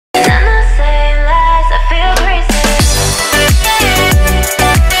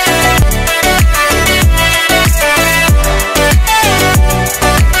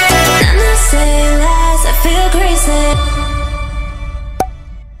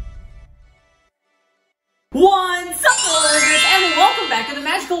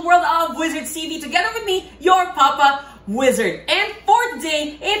magical world of Wizard TV together with me, your Papa Wizard. And for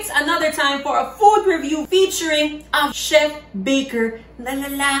today, it's another time for a food review featuring a chef baker na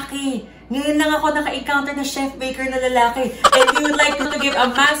lalaki. Ngayon lang ako naka-encounter na chef baker na lalaki. And we would like to give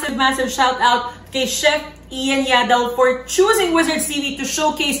a massive shout out kay Chef Ian Yadao for choosing Wizard TV to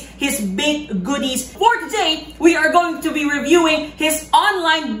showcase his baked goodies. For today, we are going to be reviewing his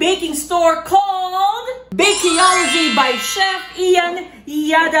online baking store called Bakeology by Chef Ian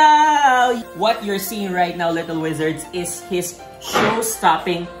Yadao. What you're seeing right now, little wizards, is his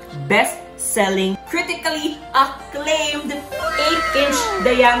show-stopping, best-selling, critically acclaimed 8-inch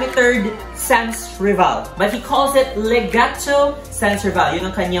diameter Sansrival. But he calls it Gateau Sansrival.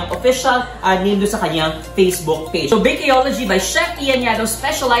 Yun ang kanyang official name doon sa kanyang Facebook page. So Bakeology by Chef Ian Yadao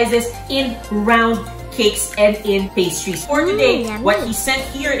specializes in round cakes and in pastries. For today, what he sent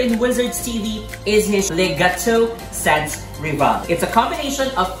here in Wizards TV is his Gateau Sansrival. It's a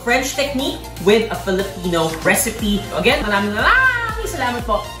combination of French technique with a Filipino recipe. Again, maraming salamat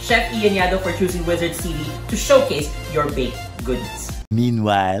po, Chef Ian Yadao, for choosing Wizards TV to showcase your baked goodies.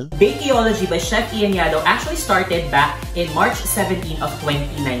 Meanwhile, Bakeology by Chef Ian Yadao actually started back in March 17 of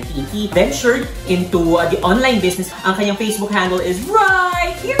 2019. He ventured into the online business. Ang kanyang Facebook handle is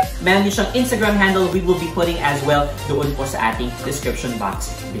right here. Meron din siyang Instagram handle we will be putting as well doon po sa ating description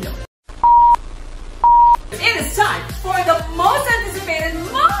box below. It is time for the most anticipated,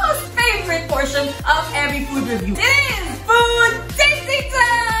 most favorite portion of every food review. It is food tasting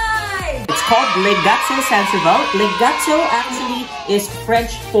time! It's called Gateau Sansrival. Gateau actually is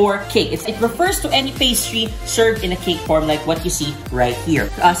French for cake. It refers to any pastry served in a cake form like what you see right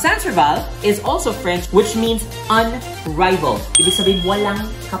here. Sansrival is also French, which means unrivaled. Ibig sabihin, walang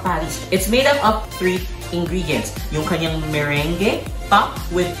kaparis. It's made up of 3 ingredients. Yung kanyang merengue, topped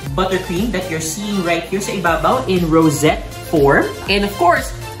with buttercream that you're seeing right here sa ibabaw in rosette form. And of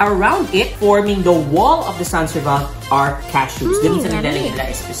course, around it, forming the wall of the Sansrival, are cashews. The reason nilalagay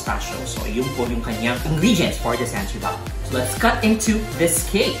nila is pistachio. So, yun po yung kanyang ingredients for the Sansrival. So, let's cut into this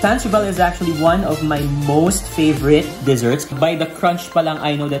cake. Sansrival is actually one of my most favorite desserts. By the crunch pa lang,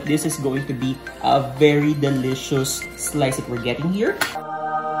 I know that this is going to be a very delicious slice that we're getting here.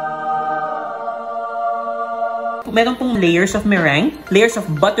 Meron pong layers of meringue, layers of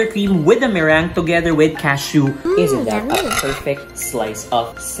buttercream with the meringue together with cashew. Isn't that a perfect slice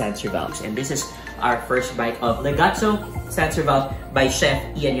of Sansrival? And this is our first bite of Gateau Sansrival by Chef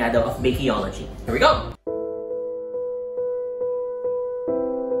Ian Yadao of Bakeology. Here we go!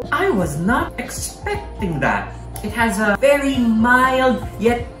 I was not expecting that. It has a very mild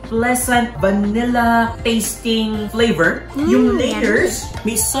yet pleasant vanilla tasting flavor. Yung layers,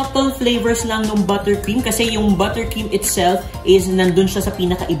 may subtle flavors lang ng buttercream kasi yung buttercream itself is nandun siya sa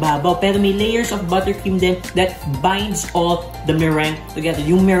pinakaibabaw. Pero may layers of buttercream din that binds all the meringue together.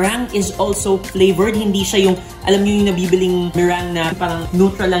 Yung meringue is also flavored. Hindi siya yung, alam nyo yung nabibiling meringue na parang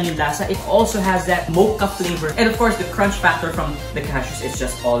neutral lang yung lasa. It also has that mocha flavor. And of course, the crunch factor from the cashews is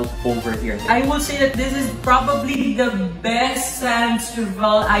just all over here. I will say that this is probably the best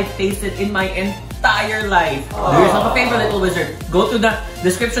Sansrival I've tasted in my entire life. Do yourself a favor, little wizard. Go to the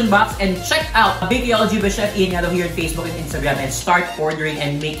description box and check out Bakeology by Chef Ian Yadao here on Facebook and Instagram and start ordering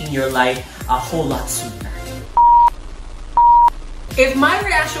and making your life a whole lot sweeter. If my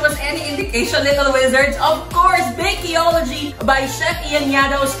reaction was any indication, little wizards, of course, Bakeology by Chef Ian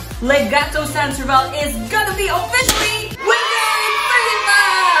Yadao's Gateau Sansrival is gonna be officially Wizard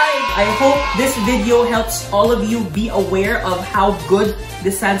certified! I hope this video helps all of you be aware of how good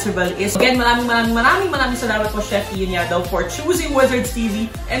the Sansrival is. Again, maraming salamat po, Chef Ian Yadao, for choosing Wizards TV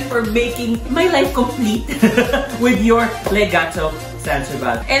and for making my life complete with your Gateau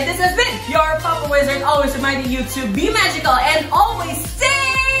Sansrival. And this has been your Papa Wizard, always reminding you to be magical and always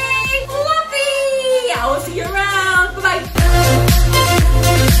stay fluffy! I will see you around. Bye-bye!